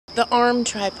The arm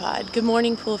tripod. Good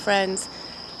morning, pool friends.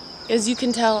 As you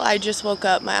can tell, I just woke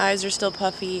up. My eyes are still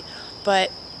puffy, but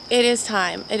it is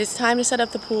time. It is time to set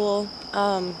up the pool.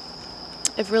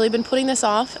 I've really been putting this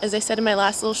off, as I said in my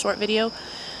last little short video.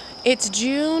 It's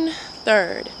June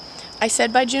 3rd. I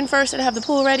said by June 1st I'd have the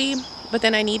pool ready, but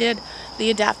then I needed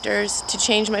the adapters to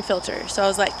change my filter. So I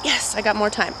was like, yes, I got more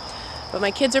time. But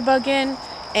my kids are bugging,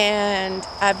 and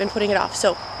I've been putting it off.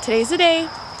 So today's the day,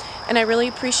 and I really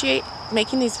appreciate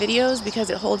making these videos because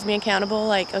it holds me accountable.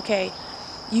 Like, okay,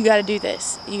 you gotta do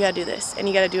this, you gotta do this, and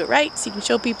you gotta do it right so you can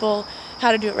show people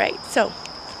how to do it right. So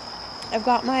I've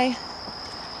got my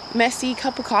messy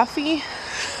cup of coffee,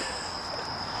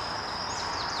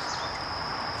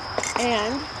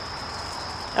 and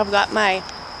I've got my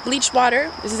bleach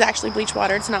water. This is actually bleach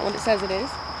water, it's not what it says it is.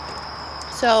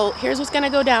 So here's what's gonna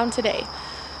go down today.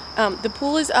 The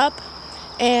pool is up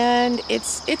and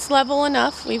it's level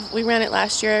enough. We ran it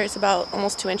last year. It's about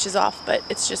almost 2 inches off, but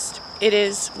it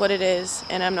is what it is,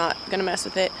 and I'm not gonna mess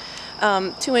with it.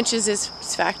 2 inches is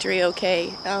factory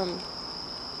okay.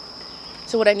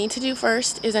 So what I need to do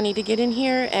first is I need to get in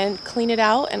here and clean it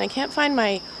out, and I can't find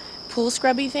my pool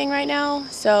scrubby thing right now,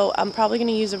 so I'm probably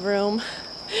gonna use a broom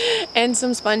and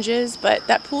some sponges, but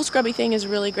that pool scrubby thing is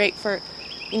really great for,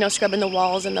 you know, scrubbing the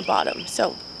walls and the bottom.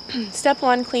 So step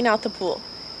 1, clean out the pool.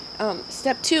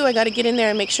 Step 2, I got to get in there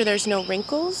and make sure there's no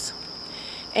wrinkles.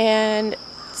 And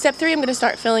step 3, I'm going to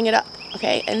start filling it up.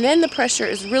 Okay, and then the pressure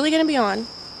is really going to be on,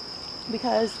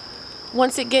 because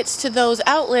once it gets to those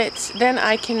outlets, then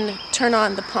I can turn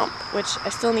on the pump, which I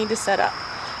still need to set up.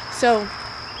 So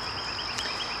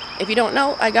if you don't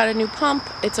know, I got a new pump.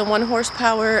 It's a 1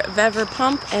 horsepower Vever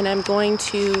pump, and I'm going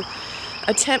to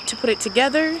attempt to put it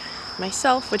together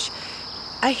myself, which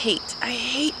I hate. I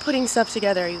hate putting stuff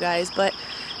together, you guys, but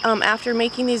after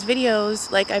making these videos,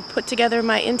 like I put together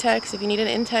my intex. If you need an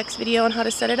intex video on how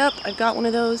to set it up, I've got one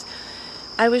of those.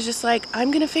 I was just like, I'm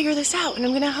gonna figure this out, and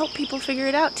I'm gonna help people figure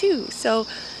it out too. So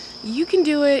you can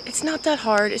do it. It's not that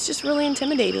hard. It's just really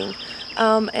intimidating.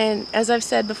 And as I've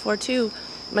said before too,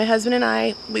 my husband and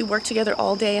I, we work together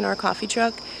all day in our coffee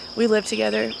truck. We live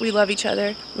together. We love each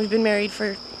other. We've been married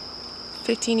for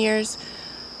 15 years.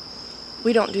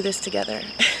 We don't do this together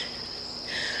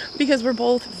because we're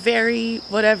both very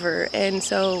whatever, and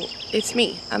so it's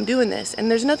me. I'm doing this, and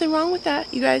there's nothing wrong with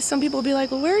that, you guys. Some people will be like,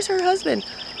 well, where's her husband?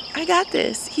 I got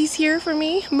this. He's here for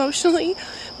me emotionally,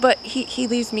 but he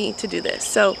leaves me to do this.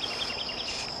 So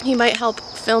he might help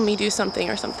film me do something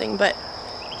or something, but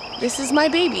this is my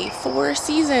baby. 4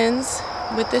 seasons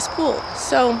with this pool.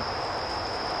 So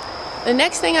the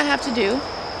next thing I have to do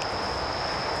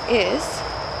is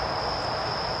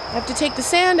I have to take the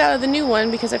sand out of the new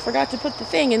one because I forgot to put the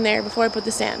thing in there before I put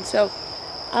the sand. So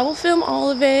I will film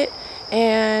all of it,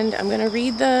 and I'm gonna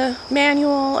read the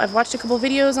manual. I've watched a couple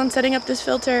videos on setting up this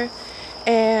filter,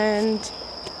 and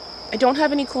I don't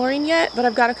have any chlorine yet, but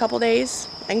I've got a couple days.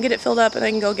 I can get it filled up and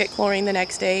I can go get chlorine the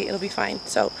next day. It'll be fine.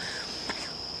 So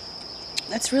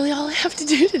that's really all I have to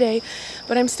do today.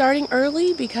 But I'm starting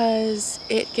early because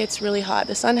it gets really hot.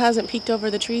 The sun hasn't peeked over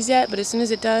the trees yet, but as soon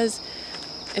as it does,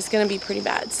 it's gonna be pretty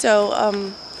bad. So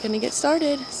gonna get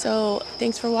started. So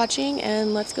thanks for watching,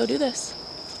 and let's go do this.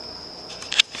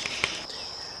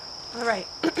 All right,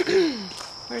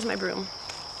 where's my broom?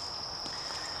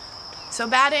 So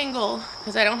bad angle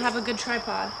because I don't have a good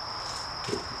tripod.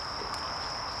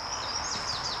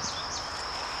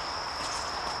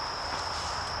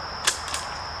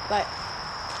 But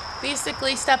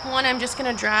basically step 1, I'm just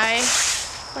gonna dry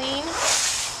clean.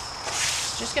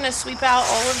 Just gonna sweep out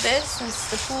all of this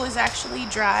since the pool is actually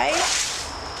dry.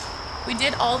 We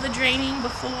did all the draining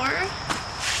before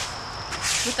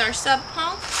with our sub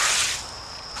pump.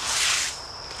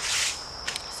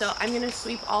 So I'm gonna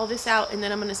sweep all this out, and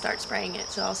then I'm gonna start spraying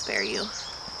it, so I'll spare you.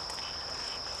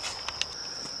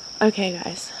 Okay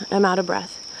guys, I'm out of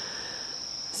breath.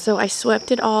 So I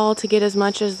swept it all to get as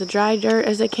much as the dry dirt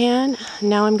as I can.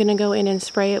 Now I'm gonna go in and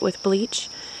spray it with bleach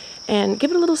and give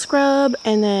it a little scrub,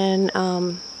 and then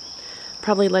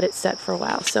probably let it set for a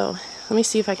while. So let me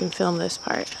see if I can film this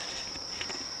part.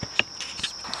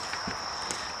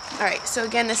 Alright, so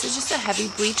again, this is just a heavy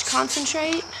bleach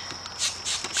concentrate.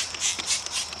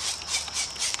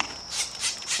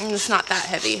 And it's not that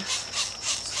heavy.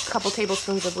 Just a couple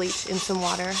tablespoons of bleach in some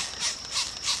water.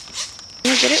 I'm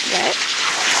gonna get it wet.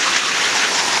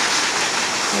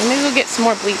 I'm gonna go get some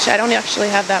more bleach. I don't actually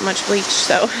have that much bleach,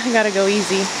 so I gotta go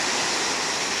easy.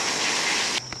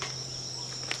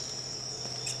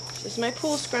 This is my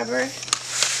pool scrubber.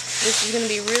 This is gonna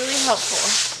be really helpful.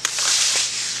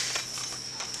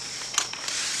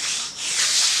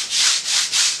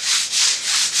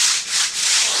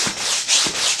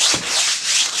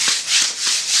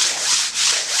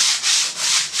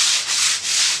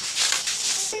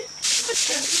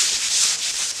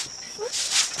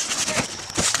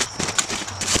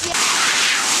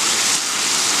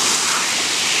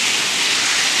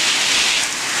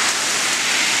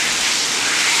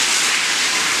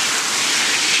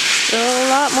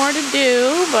 lot more to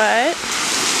do, but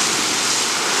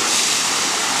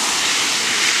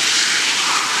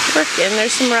working.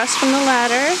 There's some rust from the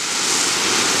ladder.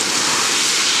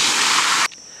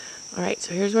 Alright,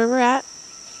 so here's where we're at.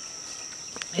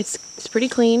 It's pretty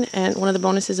clean, and one of the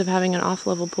bonuses of having an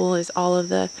off-level pool is all of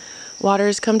the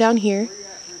waters come down here.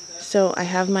 So I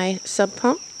have my sub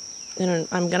pump, and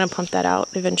I'm going to pump that out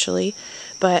eventually,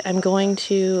 but I'm going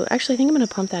to, actually I think I'm going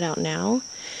to pump that out now,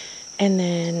 and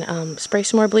then spray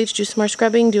some more bleach, do some more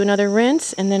scrubbing, do another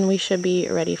rinse, and then we should be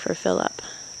ready for fill up.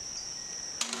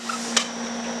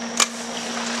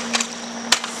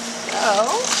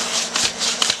 So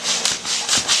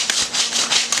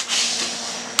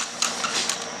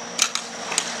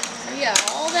yeah,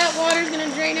 all that water is going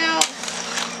to drain out.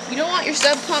 You don't want your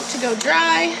sub pump to go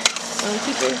dry.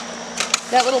 Keep it.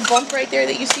 That little bump right there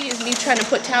that you see is me trying to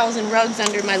put towels and rugs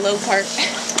under my low part.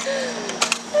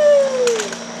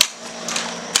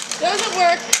 Doesn't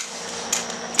work.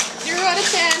 0 out of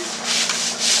 10.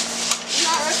 Do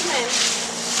not recommend.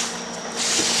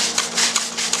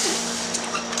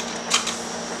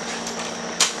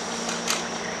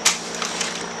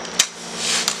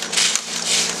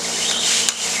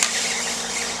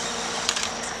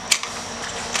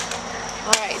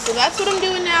 Alright, so that's what I'm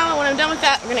doing now, and when I'm done with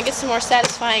that, we're going to get some more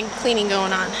satisfying cleaning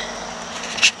going on.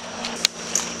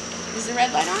 Is the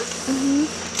red light on? Mm-hmm.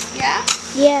 Yeah?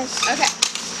 Yes. Okay.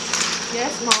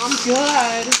 Yes, Mom.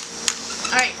 Good.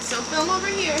 Alright, so film over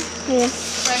here. Yeah.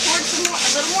 So I poured a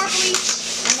little more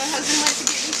bleach, and my husband went to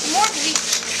get me some more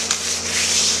bleach.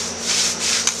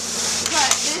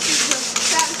 But this is the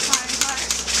satisfying part.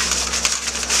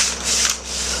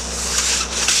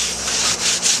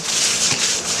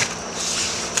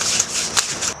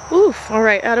 Oof,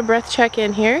 alright, out of breath check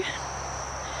in here.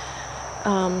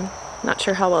 Not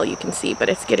sure how well you can see, but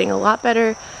it's getting a lot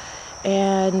better,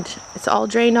 and it's all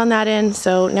drained on that end.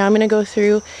 So now I'm going to go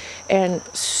through and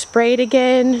spray it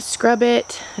again, scrub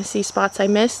it. I see spots I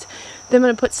missed. Then I'm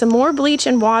going to put some more bleach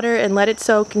and water and let it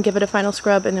soak and give it a final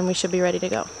scrub, and then we should be ready to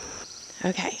go.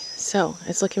 Okay, so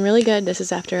it's looking really good. This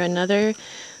is after another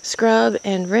scrub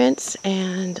and rinse,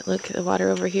 and look, the water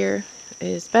over here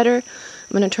is better.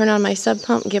 I'm going to turn on my sub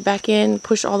pump, get back in,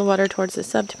 push all the water towards the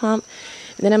sub pump.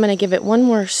 And then I'm going to give it one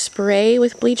more spray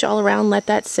with bleach all around, let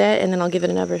that set, and then I'll give it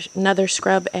another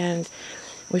scrub, and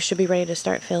we should be ready to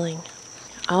start filling.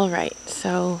 Alright,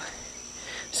 so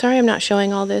sorry I'm not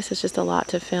showing all this, it's just a lot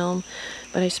to film.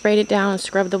 But I sprayed it down and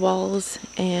scrubbed the walls,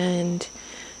 and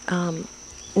now I'm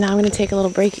going to take a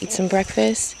little break, eat some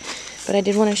breakfast. But I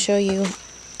did want to show you,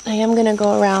 I am going to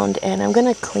go around and I'm going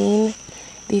to clean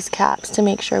these caps to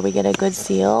make sure we get a good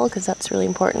seal, because that's really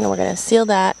important. We're going to seal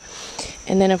that,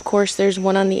 and then of course there's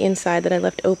one on the inside that I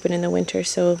left open in the winter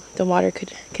so the water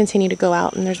could continue to go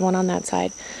out, and there's one on that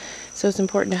side, so it's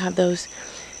important to have those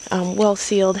well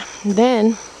sealed.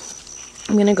 Then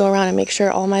I'm going to go around and make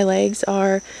sure all my legs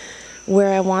are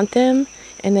where I want them,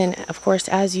 and then of course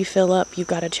as you fill up you've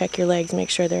got to check your legs, make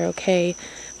sure they're okay,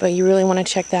 but you really want to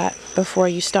check that before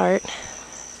you start.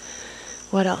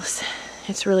 What else?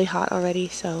 It's really hot already,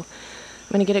 so I'm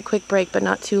going to get a quick break, but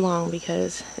not too long,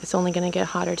 because it's only going to get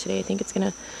hotter today. I think it's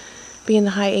going to be in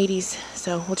the high 80s,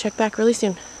 so we'll check back really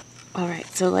soon. Alright,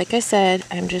 so like I said,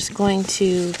 I'm just going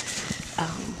to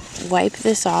wipe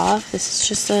this off. This is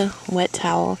just a wet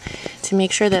towel to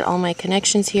make sure that all my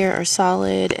connections here are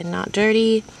solid and not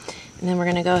dirty, and then we're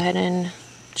going to go ahead and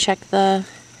check the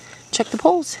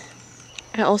poles.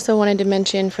 I also wanted to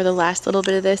mention, for the last little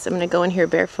bit of this, I'm going to go in here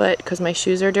barefoot because my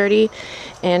shoes are dirty,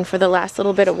 and for the last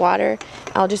little bit of water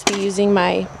I'll just be using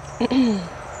my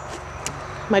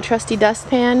my trusty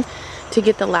dustpan to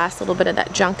get the last little bit of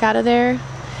that junk out of there.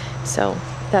 So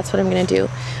that's what I'm going to do.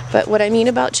 But what I mean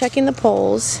about checking the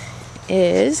poles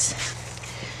is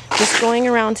just going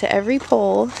around to every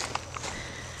pole,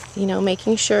 you know,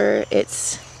 making sure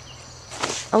it's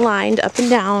aligned up and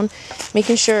down,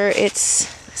 making sure it's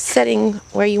setting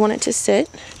where you want it to sit.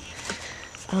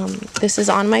 This is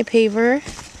on my paver,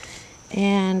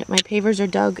 and my pavers are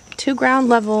dug to ground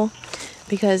level,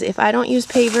 because if I don't use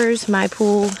pavers, my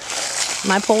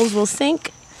poles will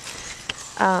sink.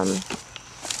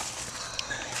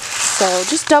 So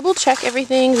just double check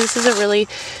everything. This is a really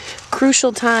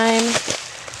crucial time,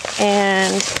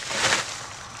 and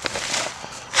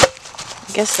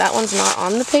I guess that one's not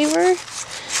on the paver.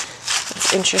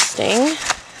 That's interesting.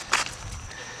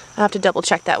 I'll have to double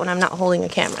check that when I'm not holding a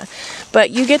camera. But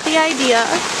you get the idea.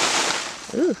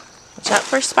 Ooh, watch out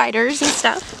for spiders and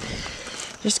stuff.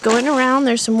 Just going around,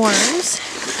 there's some worms.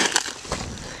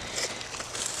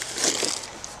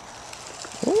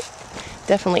 Ooh,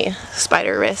 definitely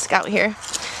spider risk out here.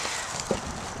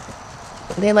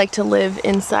 They like to live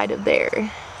inside of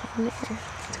there.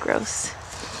 It's gross.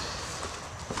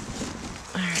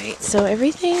 Alright, so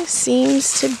everything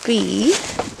seems to be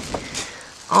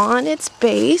on its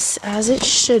base as it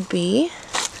should be.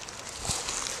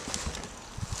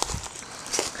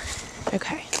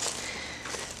 Okay.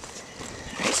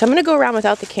 Alright, so I'm going to go around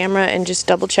without the camera and just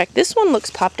double check. This one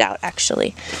looks popped out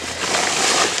actually.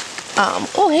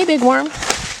 Oh, hey, big worm.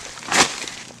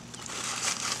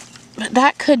 But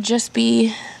that could just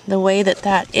be the way that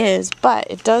that is, but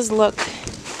it does look,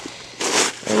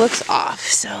 it looks off.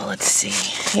 So let's see.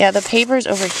 Yeah, the paper's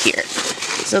over here.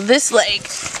 So this leg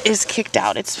is kicked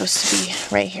out. It's supposed to be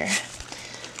right here.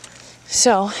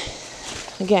 So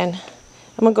again,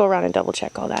 I'm gonna go around and double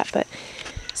check all that, but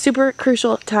super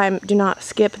crucial time. Do not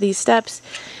skip these steps.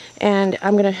 And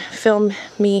I'm gonna film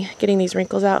me getting these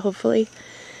wrinkles out, hopefully.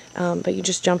 But you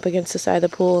just jump against the side of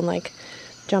the pool and like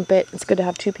jump it. It's good to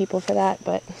have 2 people for that,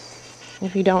 but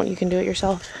if you don't, you can do it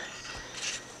yourself.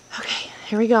 Okay,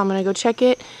 here we go. I'm gonna go check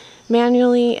it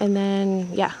manually and then,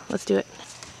 yeah, let's do it.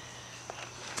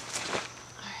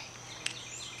 Alright.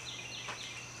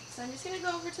 So I'm just gonna go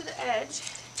over to the edge.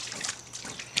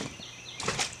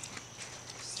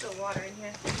 Still water in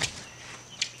here.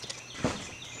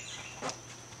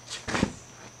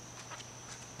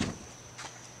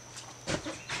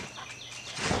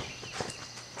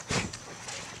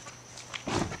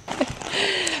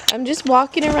 I'm just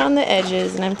walking around the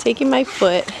edges and I'm taking my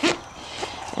foot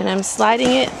and I'm sliding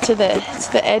it to the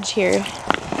edge here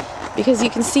because you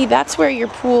can see that's where your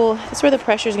pool, that's where the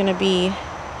pressure is going to be.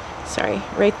 Sorry,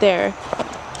 right there.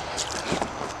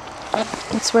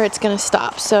 That's where it's going to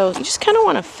stop. So you just kind of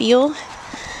want to feel.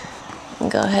 I'll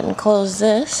go ahead and close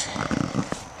this.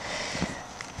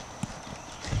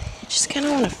 You just kind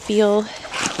of want to feel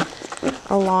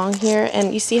along here,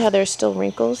 and you see how there's still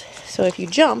wrinkles. So if you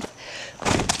jump,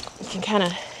 you can kind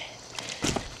of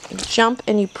jump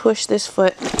and you push this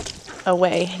foot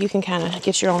away. You can kind of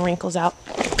get your own wrinkles out.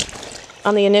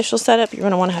 On the initial setup, you're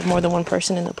going to want to have more than one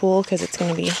person in the pool because it's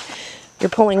going to be, you're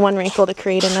pulling one wrinkle to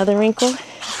create another wrinkle,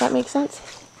 if that makes sense.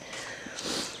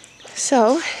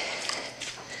 So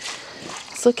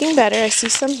it's looking better. I see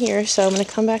some here, so I'm going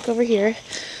to come back over here.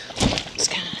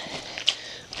 Just kind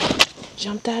of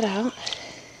jump that out.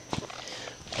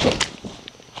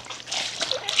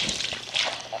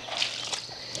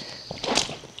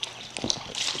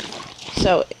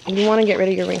 So you want to get rid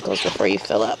of your wrinkles before you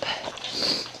fill up.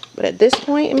 But at this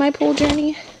point in my pool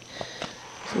journey,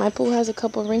 if my pool has a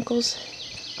couple of wrinkles,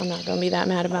 I'm not going to be that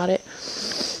mad about it.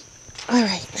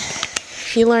 Alright,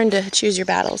 you learn to choose your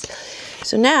battles.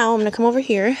 So now I'm going to come over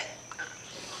here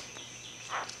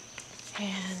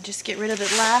and just get rid of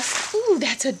it last. Ooh,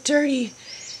 that's a dirty.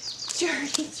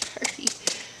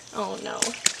 Oh no.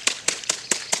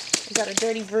 I got a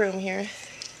dirty broom here.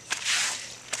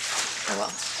 Oh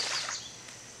well.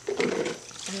 I'm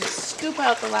going to scoop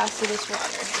out the last of this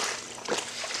water.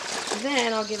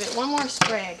 Then I'll give it one more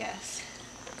spray, I guess.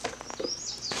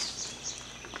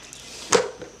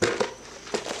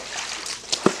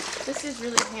 This is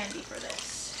really handy for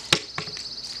this.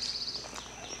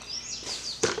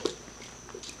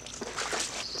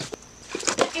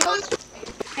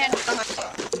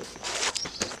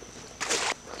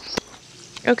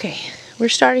 Okay, we're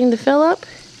starting to fill up.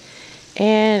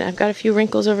 And I've got a few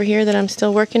wrinkles over here that I'm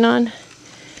still working on.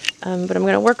 But I'm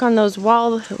going to work on those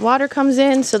while the water comes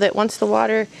in so that once the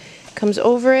water comes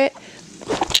over it,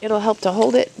 it'll help to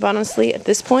hold it. But honestly, at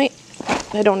this point,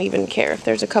 I don't even care if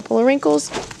there's a couple of wrinkles.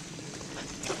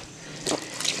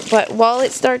 But while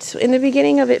it starts in the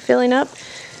beginning of it filling up,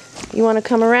 you want to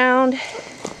come around,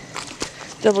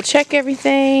 double check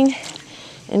everything,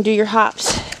 and do your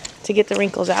hops to get the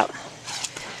wrinkles out.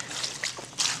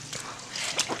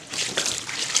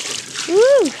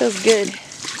 Woo, feels good.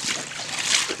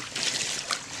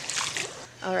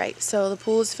 Alright, so the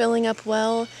pool is filling up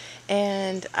well,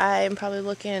 and I'm probably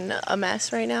looking a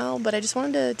mess right now, but I just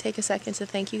wanted to take a second to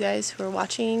thank you guys who are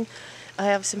watching. I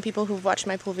have some people who've watched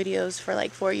my pool videos for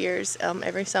like 4 years,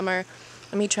 every summer,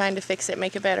 me trying to fix it,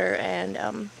 make it better, and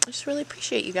I just really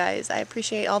appreciate you guys. I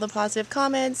appreciate all the positive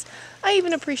comments. I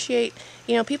even appreciate,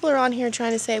 you know, people are on here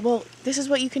trying to say, well, this is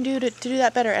what you can do to do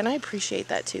that better, and I appreciate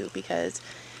that too, because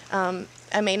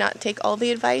I may not take all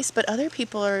the advice, but other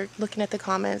people are looking at the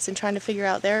comments and trying to figure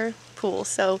out their pool,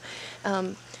 so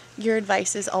your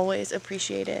advice is always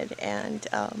appreciated. And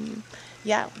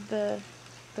yeah, the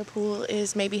pool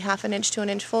is maybe half an inch to an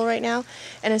inch full right now,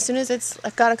 and as soon as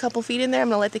I've got a couple feet in there, I'm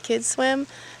gonna let the kids swim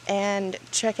and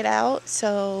check it out.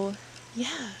 So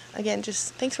yeah, again,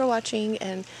 just thanks for watching,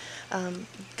 and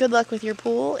good luck with your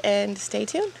pool, and stay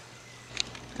tuned.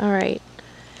 Alright,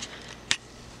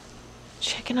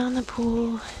 checking on the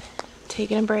pool,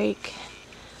 taking a break,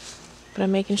 but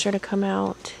I'm making sure to come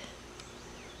out,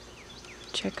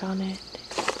 check on it.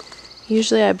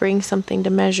 Usually I bring something to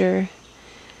measure.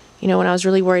 You know, when I was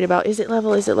really worried about, is it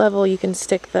level, you can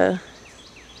stick the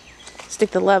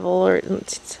level, or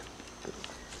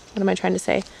what am I trying to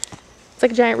say? It's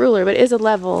like a giant ruler, but it is a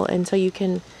level, and so you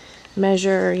can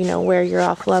measure, you know, where you're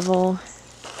off level.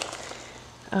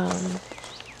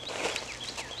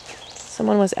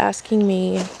 Someone was asking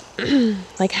me,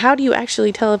 like, how do you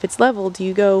actually tell if it's level? Do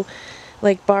you go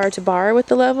like bar to bar with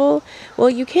the level? Well,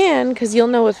 you can, because you'll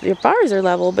know if your bars are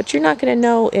level, but you're not going to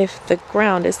know if the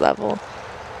ground is level.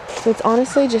 So it's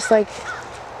honestly just like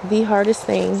the hardest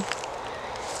thing,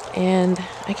 and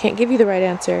I can't give you the right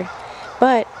answer.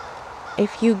 But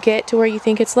if you get to where you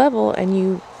think it's level and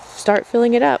you start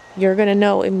filling it up, you're going to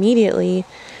know immediately.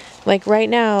 Like right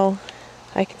now,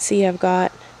 I can see I've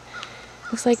got,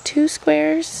 looks like 2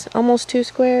 squares, almost 2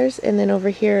 squares, and then over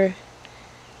here,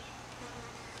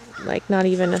 like not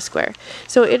even a square.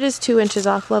 So it is 2 inches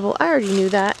off level. I already knew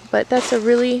that, but that's a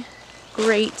really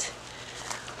great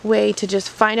way to just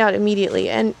find out immediately.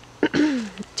 And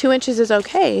 2 inches is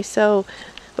okay. So,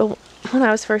 but when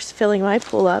I was first filling my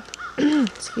pool up,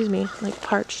 excuse me, like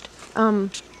parched,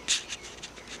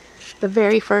 the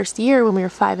very first year when we were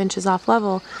 5 inches off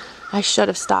level, I should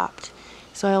have stopped.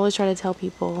 So I always try to tell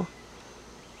people,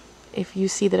 if you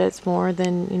see that it's more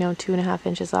than, you know, 2.5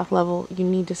 inches off level, you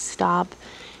need to stop.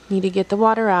 You need to get the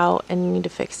water out, and you need to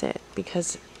fix it,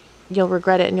 because you'll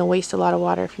regret it and you'll waste a lot of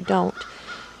water if you don't.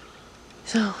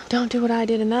 So don't do what I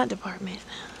did in that department.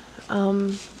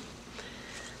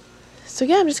 So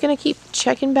yeah, I'm just gonna keep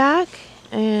checking back,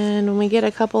 and when we get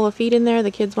a couple of feet in there,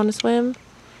 the kids want to swim,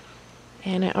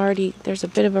 and there's a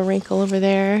bit of a wrinkle over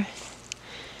there,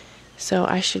 so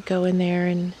I should go in there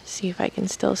and see if I can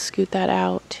still scoot that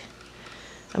out.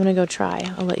 I'm gonna go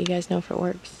try. I'll let you guys know if it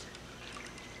works.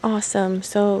 Awesome.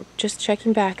 So just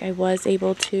checking back, I was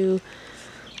able to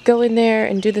go in there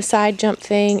and do the side jump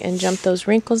thing and jump those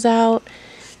wrinkles out.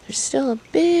 There's still a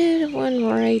bit of one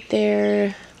right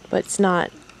there, but it's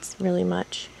not really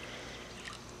much.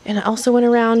 And I also went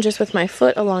around just with my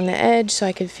foot along the edge, so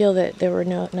I could feel that there were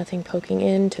nothing poking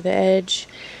into the edge.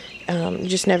 You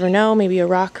just never know. Maybe a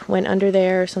rock went under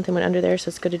there or something went under there, so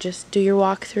it's good to just do your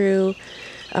walk through.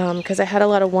 Because I had a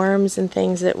lot of worms and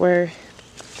things that were,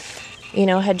 you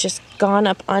know, had just gone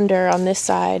up under on this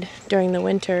side during the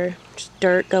winter. Just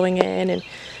dirt going in, and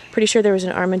pretty sure there was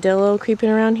an armadillo creeping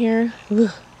around here.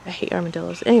 Ugh, I hate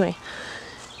armadillos. Anyway,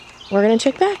 we're gonna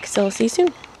check back, so we'll see you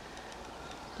soon.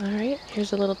 Alright,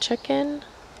 here's a little check-in.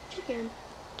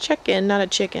 Check-in, not a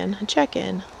chicken. A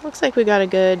check-in. Looks like we got a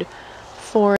good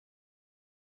 4.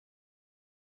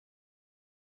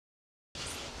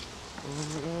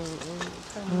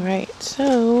 Alright,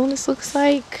 so this looks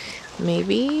like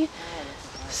maybe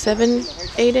 7,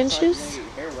 8 inches.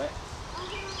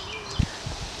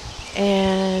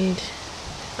 And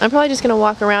I'm probably just gonna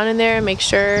walk around in there and make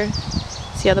sure,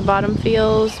 see how the bottom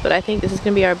feels. But I think this is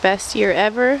gonna be our best year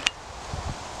ever,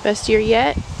 best year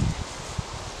yet.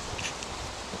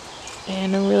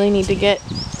 And I really need to get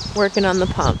working on the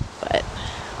pump, but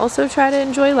also try to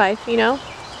enjoy life, you know,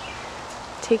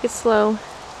 take it slow,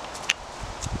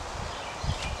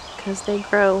 because they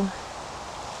grow.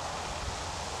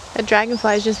 That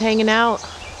dragonfly is just hanging out.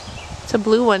 It's a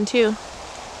blue one too.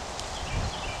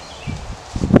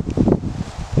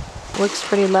 Looks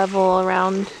pretty level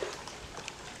around.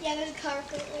 Yeah, there's a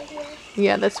carpet right here.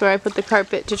 Yeah, that's where I put the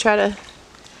carpet to try to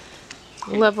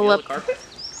level up. The carpet?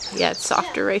 Yeah, it's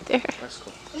softer right there. That's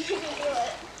cool.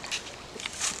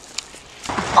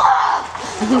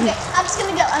 Okay, I'm just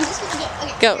gonna go.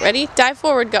 Okay. Go, ready? Dive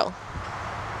forward, go.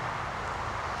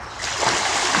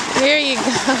 Here you go.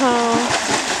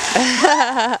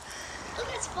 Look,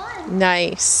 it's fun.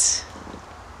 Nice.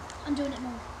 I'm doing it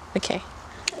more. Okay.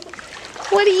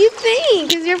 What do you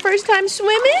think? Is your first time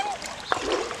swimming?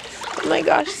 Oh my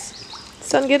gosh.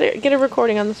 Son, get a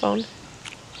recording on the phone.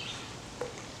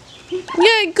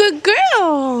 Yeah, good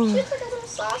girl. She looks like a little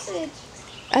sausage.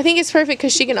 I think it's perfect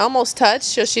because she can almost touch,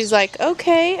 so she's like,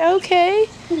 okay.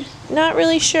 Not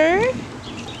really sure.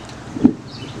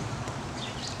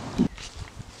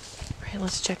 Alright,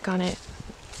 let's check on it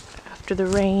after the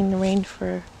rain. Rained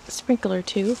for a sprinkle or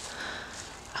two.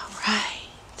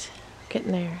 Alright,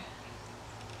 getting there.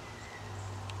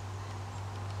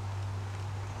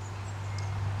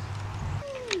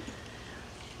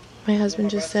 My husband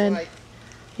just said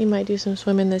he might do some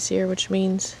swimming this year, which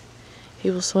means he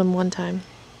will swim 1 time.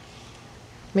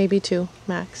 Maybe 2,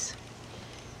 max.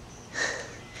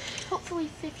 Hopefully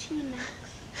 15 max.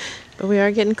 But we are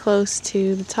getting close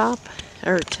to the top,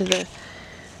 or to the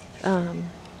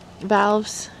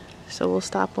valves, so we'll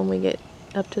stop when we get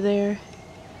up to there.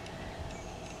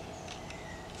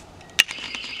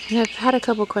 And I've had a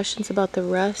couple questions about the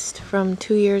rust from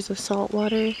 2 years of salt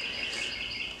water,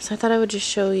 so I thought I would just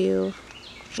show you.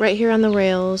 Right here on the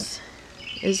rails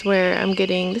is where I'm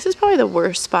getting, this is probably the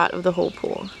worst spot of the whole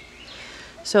pool.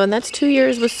 So, and that's 2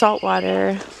 years with salt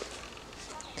water.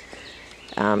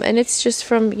 And it's just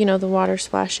from, you know, the water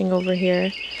splashing over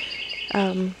here.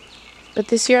 But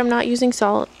this year I'm not using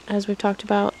salt, as we've talked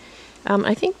about.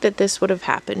 I think that this would have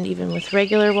happened even with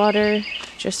regular water,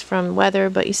 just from weather,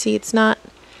 but you see it's not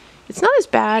as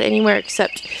bad anywhere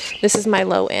except this is my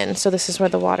low end. So this is where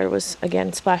the water was,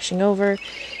 again, splashing over.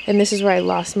 And this is where I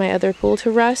lost my other pool to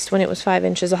rust when it was 5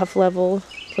 inches off level.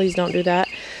 Please don't do that.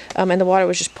 And the water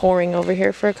was just pouring over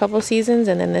here for a couple seasons,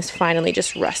 and then this finally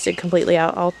just rusted completely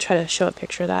out. I'll try to show a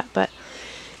picture of that. But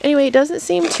anyway, it doesn't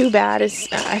seem too bad.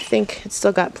 I think it's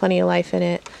still got plenty of life in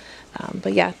it.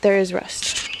 But yeah, there is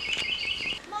rust.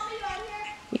 Mom, you out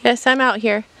here? Yes, I'm out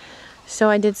here. So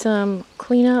I did some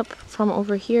cleanup from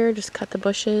over here, just cut the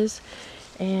bushes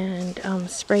and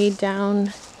sprayed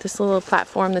down this little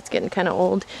platform that's getting kind of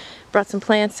old. Brought some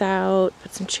plants out,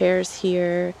 put some chairs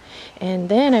here, and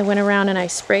then I went around and I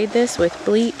sprayed this with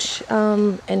bleach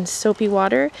and soapy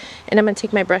water, and I'm going to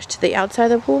take my brush to the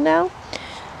outside of the pool now.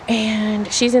 And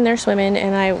she's in there swimming,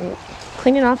 and I'm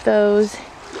cleaning off those.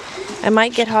 I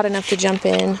might get hot enough to jump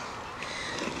in,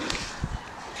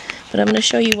 but I'm going to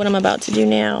show you what I'm about to do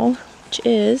now, which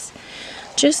is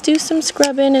just do some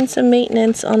scrubbing and some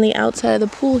maintenance on the outside of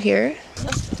the pool here.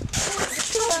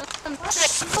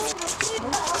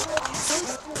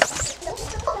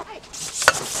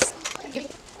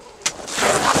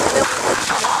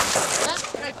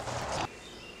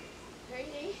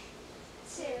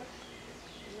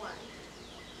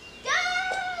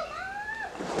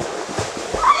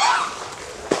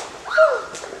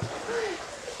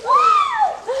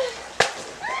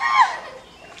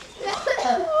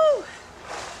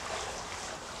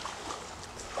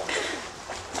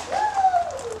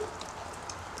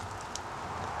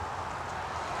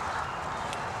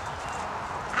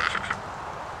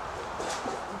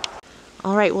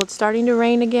 Alright, well, it's starting to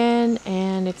rain again,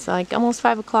 and it's like almost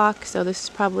 5 o'clock, so this is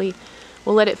probably,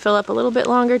 we'll let it fill up a little bit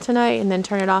longer tonight and then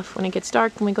turn it off when it gets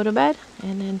dark when we go to bed,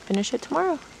 and then finish it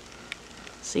tomorrow.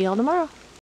 See y'all tomorrow.